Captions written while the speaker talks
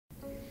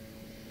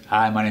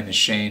Hi, my name is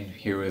Shane,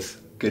 here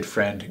with good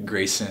friend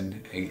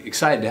Grayson.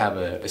 Excited to have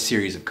a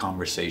series of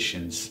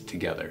conversations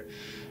together.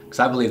 Because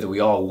I believe that we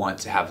all want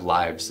to have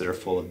lives that are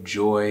full of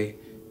joy,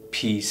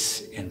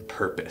 peace, and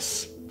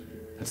purpose.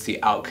 That's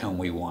the outcome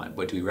we want.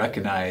 But do we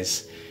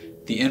recognize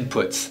the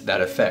inputs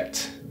that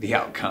affect the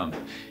outcome? Do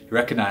we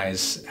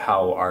recognize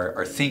how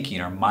our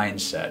thinking, our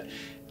mindset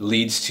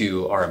leads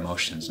to our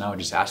emotions? Now I would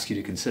just ask you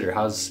to consider,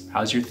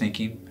 how's your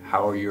thinking?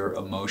 How are your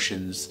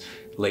emotions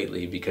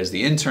lately? Because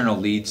the internal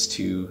leads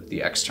to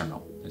the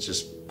external. It's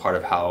just part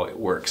of how it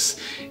works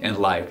in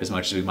life. As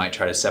much as we might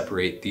try to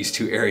separate these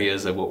two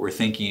areas of what we're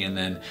thinking and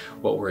then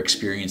what we're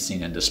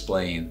experiencing and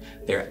displaying,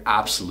 they're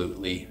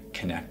absolutely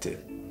connected.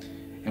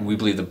 And we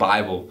believe the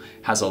Bible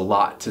has a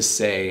lot to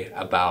say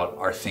about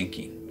our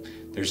thinking.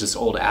 There's this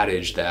old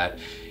adage that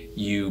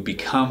you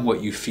become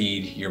what you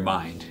feed your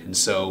mind. And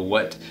so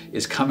what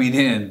is coming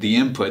in, the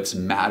inputs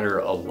matter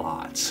a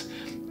lot.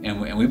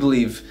 And we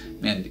believe,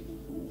 man,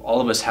 all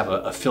of us have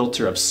a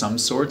filter of some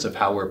sorts of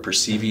how we're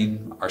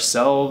perceiving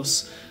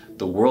ourselves,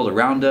 the world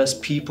around us,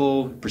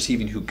 people,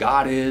 perceiving who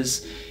God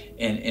is.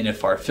 And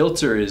if our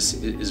filter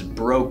is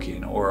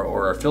broken or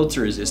our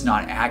filter is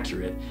not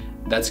accurate,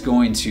 that's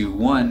going to,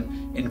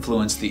 one,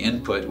 influence the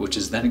input, which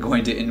is then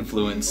going to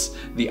influence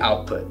the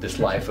output, this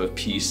life of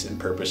peace and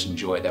purpose and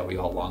joy that we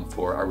all long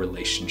for, our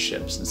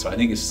relationships. And so I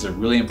think this is a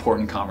really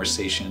important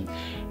conversation,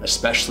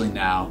 especially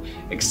now,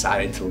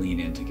 excited to lean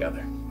in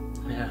together.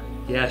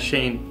 Yeah,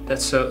 Shane,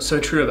 that's so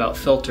true about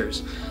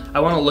filters. I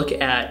want to look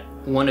at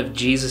one of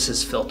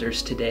Jesus's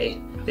filters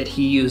today that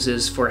he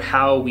uses for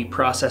how we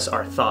process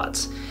our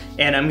thoughts.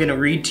 And I'm going to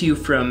read to you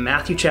from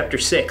Matthew chapter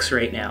 6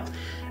 right now.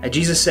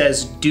 Jesus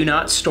says, "Do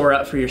not store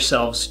up for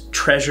yourselves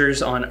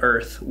treasures on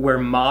earth where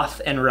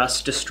moth and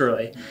rust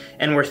destroy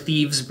and where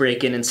thieves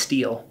break in and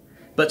steal.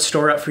 But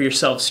store up for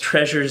yourselves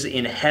treasures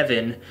in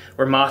heaven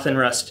where moth and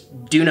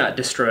rust do not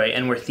destroy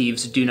and where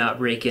thieves do not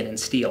break in and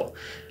steal.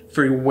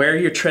 For where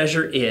your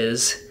treasure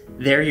is,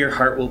 there your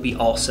heart will be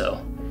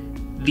also.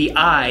 The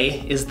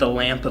eye is the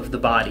lamp of the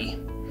body.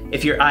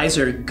 If your eyes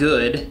are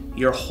good,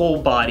 your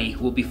whole body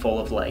will be full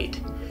of light.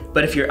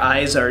 But if your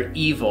eyes are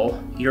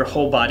evil, your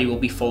whole body will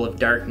be full of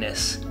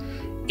darkness.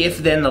 If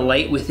then the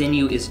light within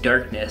you is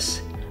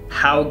darkness,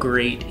 how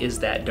great is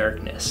that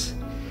darkness?"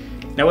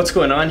 Now what's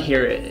going on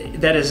here,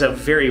 that is a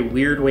very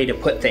weird way to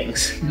put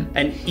things.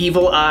 An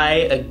evil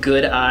eye, a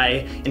good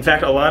eye. In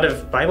fact, a lot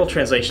of Bible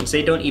translations,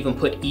 they don't even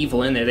put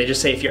evil in there. They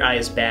just say if your eye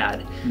is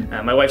bad.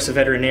 My wife's a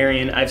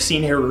veterinarian. I've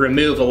seen her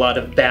remove a lot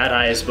of bad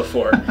eyes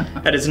before.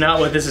 That is not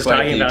what this is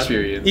talking about.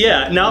 Experience.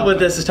 Yeah, not what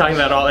this is talking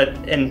about at all.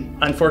 And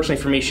unfortunately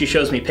for me, she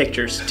shows me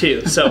pictures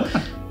too. So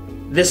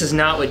this is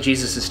not what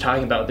Jesus is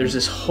talking about. There's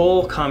this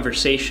whole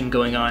conversation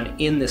going on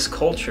in this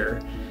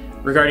culture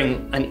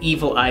regarding an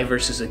evil eye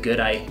versus a good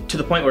eye, to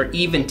the point where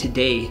even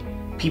today,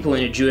 people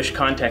in a Jewish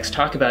context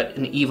talk about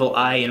an evil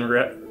eye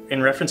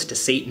in reference to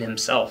Satan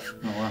himself.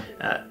 Oh,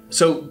 wow.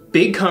 So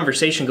big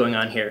conversation going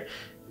on here.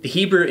 The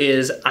Hebrew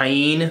is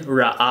ayin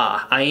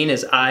ra'ah. Ayin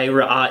is eye,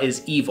 ra'ah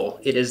is evil.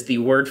 It is the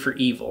word for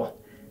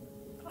evil.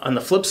 On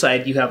the flip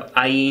side, you have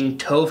ayin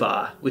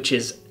tova, which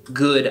is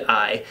good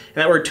eye. And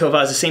that word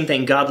tova is the same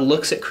thing. God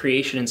looks at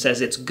creation and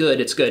says, it's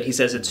good, it's good. He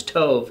says, it's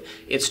tov,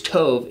 it's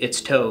tov,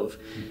 it's tov.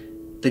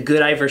 The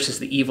good eye versus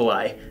the evil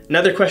eye.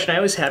 Another question I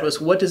always had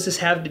was, what does this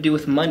have to do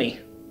with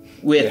money?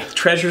 With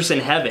treasures in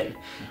heaven?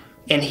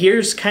 And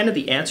here's kind of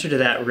the answer to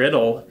that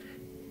riddle.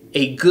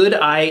 A good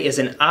eye is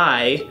an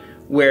eye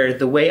where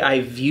the way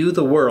I view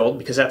the world,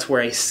 because that's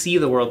where I see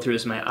the world through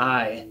is my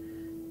eye,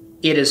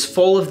 it is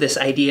full of this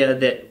idea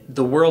that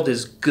the world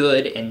is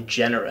good and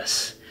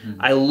generous.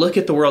 I look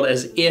at the world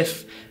as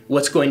if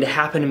what's going to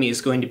happen to me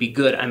is going to be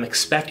good. I'm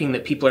expecting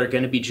that people are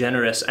going to be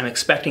generous. I'm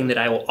expecting that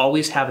I will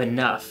always have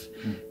enough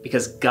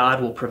because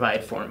God will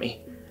provide for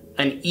me.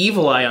 An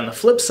evil eye on the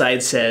flip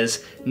side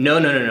says, no.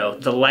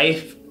 The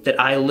life that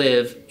I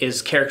live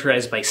is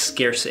characterized by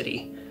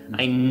scarcity.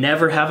 I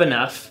never have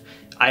enough.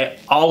 I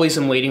always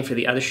am waiting for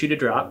the other shoe to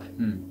drop.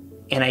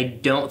 And I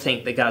don't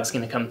think that God's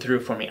going to come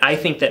through for me. I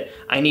think that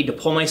I need to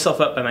pull myself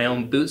up by my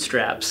own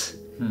bootstraps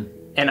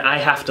and I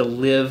have to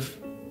live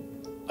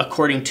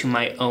according to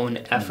my own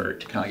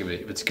effort. Kind of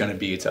like if it's going to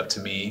be, it's up to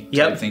me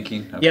Yep. type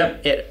thinking. Okay.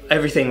 Yep,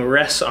 everything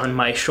rests on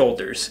my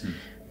shoulders.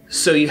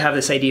 So you have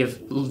this idea of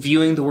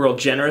viewing the world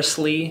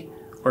generously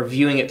or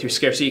viewing it through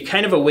scarcity.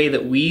 Kind of a way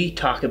that we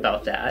talk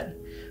about that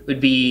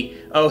would be,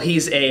 oh,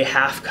 he's a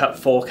half cup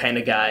full kind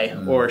of guy,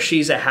 or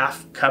she's a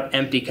half cup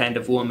empty kind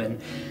of woman.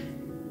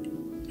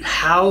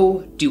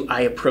 How do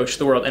I approach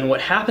the world? And what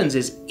happens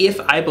is, if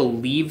I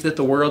believe that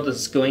the world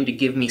is going to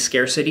give me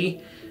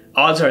scarcity,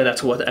 odds are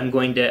that's what I'm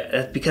going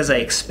to, because I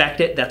expect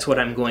it, that's what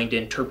I'm going to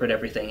interpret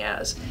everything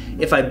as.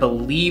 If I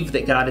believe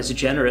that God is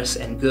generous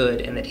and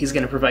good and that he's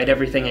going to provide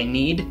everything I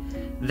need,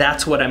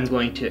 that's what I'm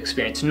going to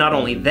experience. Not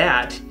only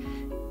that,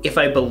 if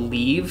I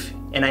believe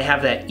and I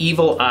have that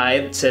evil eye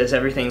that says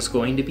everything's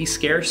going to be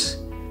scarce,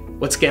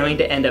 what's going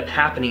to end up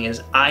happening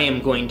is I am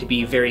going to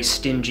be very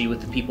stingy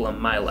with the people in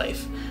my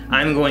life.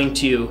 I'm going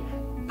to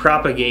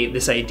propagate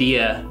this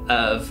idea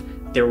of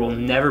there will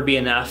never be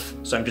enough,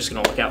 so I'm just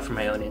going to look out for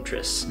my own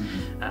interests.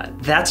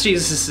 That's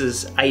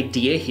Jesus's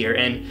idea here.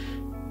 And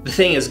the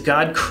thing is,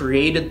 God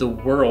created the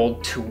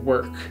world to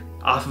work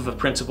off of a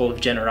principle of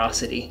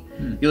generosity.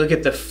 You look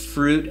at the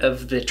fruit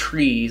of the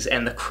trees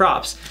and the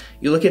crops.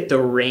 You look at the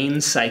rain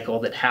cycle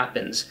that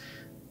happens.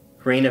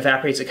 Rain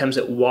evaporates, it comes,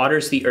 it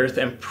waters the earth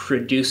and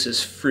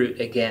produces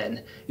fruit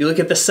again. You look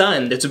at the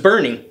sun that's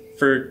burning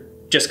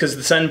just because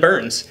the sun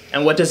burns.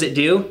 And what does it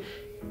do?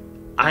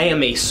 I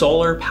am a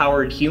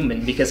solar-powered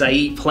human because I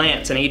eat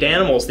plants and I eat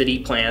animals that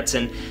eat plants,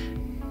 and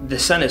the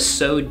sun is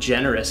so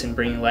generous in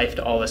bringing life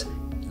to all of us.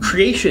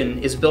 Creation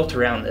is built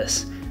around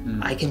this.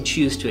 I can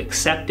choose to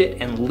accept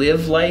it and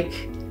live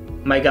like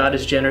my God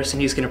is generous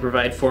and he's going to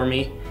provide for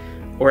me,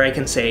 or I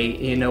can say,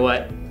 you know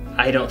what,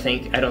 I don't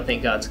think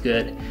God's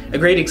good. A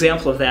great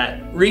example of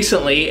that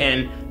recently,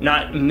 and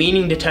not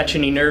meaning to touch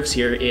any nerves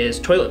here, is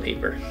toilet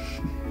paper.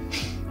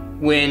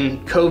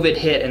 When COVID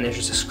hit and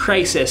there's this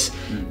crisis,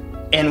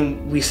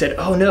 and we said,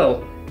 oh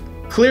no,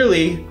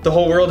 clearly the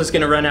whole world is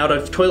going to run out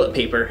of toilet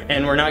paper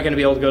and we're not going to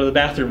be able to go to the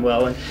bathroom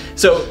well. And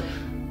so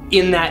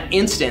in that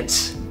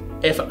instance,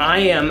 if I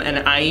am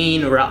an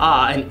ayin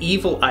ra'ah, an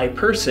evil eye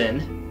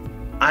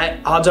person,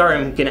 odds are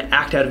I'm going to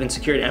act out of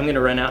insecurity. I'm going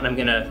to run out and I'm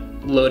going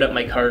to load up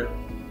my cart,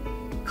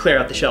 clear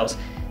out the shelves.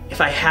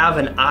 If I have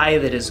an eye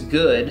that is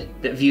good,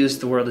 that views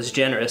the world as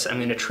generous, I'm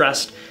going to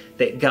trust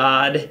that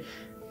God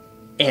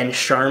and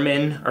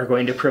Charmin are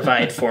going to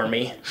provide for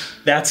me.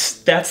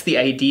 That's the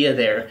idea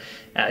there.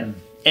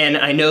 And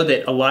I know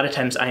that a lot of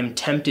times I'm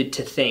tempted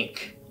to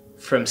think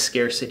from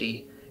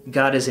scarcity.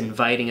 God is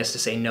inviting us to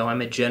say, no,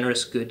 I'm a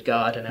generous, good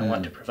God, and I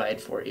want to provide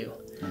for you.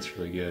 That's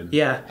really good.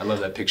 Yeah. I love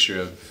that picture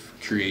of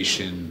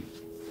creation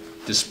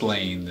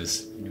displaying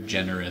this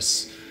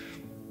generous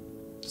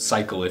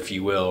cycle, if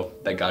you will,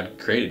 that God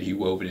created. He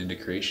wove it into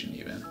creation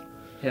even.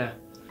 Yeah.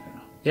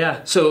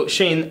 Yeah. So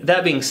Shane,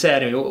 that being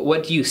said, I mean,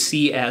 what do you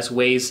see as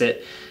ways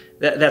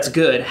that's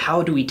good?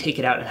 How do we take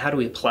it out and how do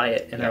we apply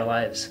it in our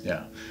lives?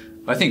 Yeah.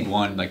 I think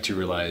one, like, to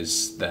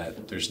realize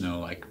that there's no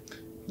like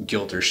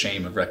guilt or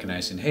shame of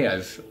recognizing, hey,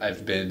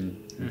 I've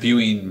been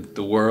viewing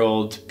the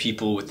world,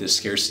 people with this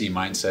scarcity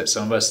mindset.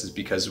 Some of us is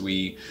because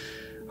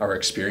our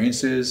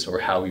experiences or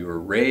how we were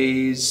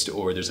raised,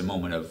 or there's a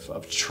moment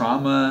of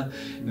trauma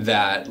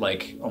that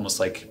like almost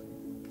like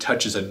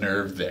touches a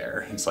nerve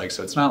there. It's like,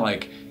 so it's not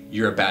like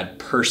you're a bad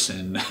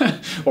person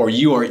or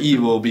you are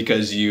evil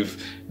because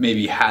you've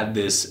maybe had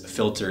this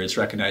filter. It's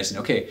recognizing,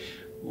 okay,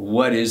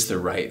 what is the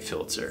right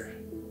filter,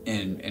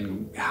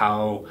 and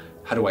how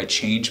do I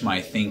change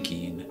my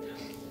thinking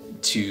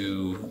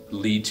to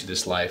lead to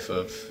this life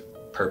of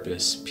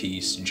purpose,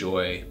 peace,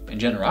 joy, and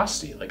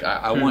generosity? Like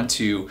I want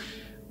to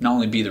not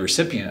only be the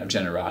recipient of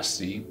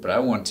generosity, but I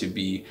want to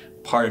be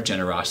part of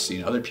generosity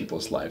in other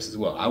people's lives as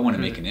well. I want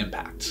to make an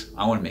impact.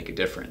 I want to make a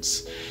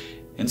difference.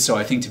 And so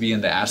I think to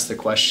begin to ask the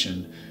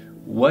question,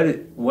 what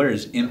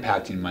is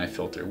impacting my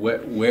filter?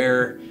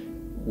 Where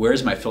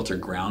is my filter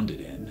grounded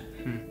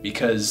in?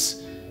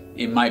 Because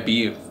it might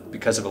be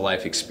because of a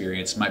life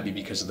experience, it might be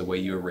because of the way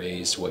you were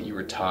raised, what you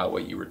were taught,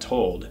 what you were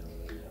told.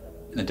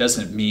 And it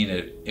doesn't mean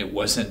it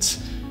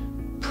wasn't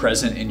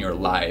present in your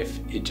life.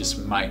 It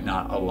just might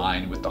not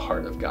align with the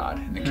heart of God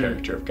and the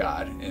character of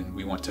God. And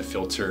we want to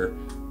filter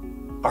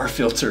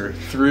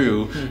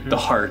through the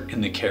heart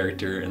and the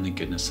character and the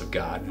goodness of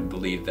God, and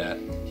believe that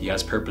He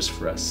has purpose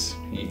for us.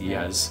 He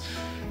has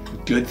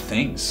good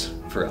things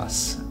for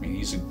us. I mean,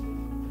 He's a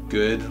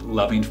good,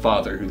 loving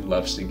Father who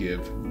loves to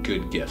give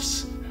good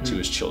gifts to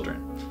His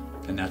children.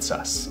 And that's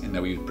us, and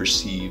that we would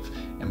perceive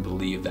and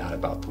believe that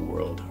about the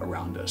world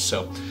around us.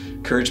 So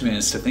encouragement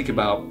is to think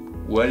about,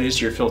 what is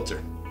your filter?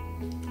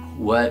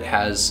 What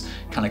has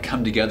kind of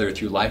come together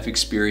through life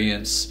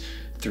experience,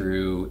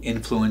 through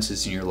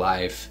influences in your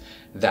life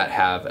that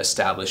have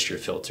established your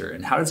filter?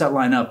 And how does that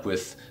line up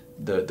with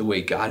the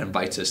way God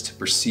invites us to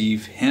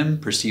perceive Him,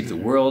 perceive the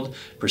world,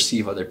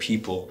 perceive other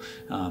people,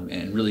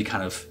 and really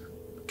kind of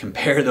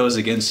compare those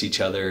against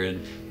each other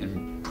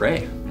and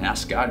pray and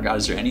ask God,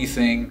 is there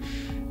anything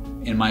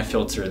in my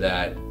filter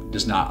that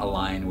does not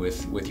align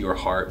with your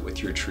heart,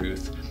 with your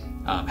truth?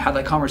 Have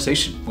that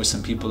conversation with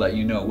some people that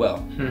you know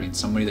well. I mean,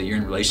 somebody that you're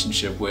in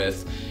relationship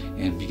with,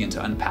 and begin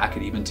to unpack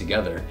it even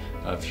together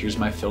of, here's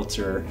my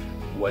filter,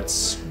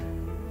 what's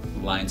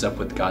lines up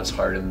with God's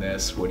heart in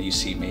this, what do you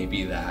see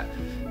maybe that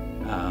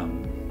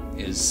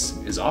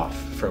is off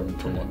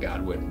from what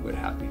God would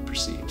have me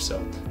perceive.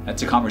 So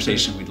that's a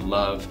conversation we'd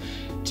love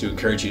to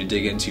encourage you to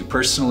dig into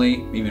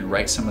personally, even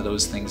write some of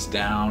those things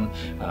down,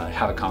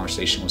 have a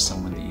conversation with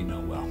someone that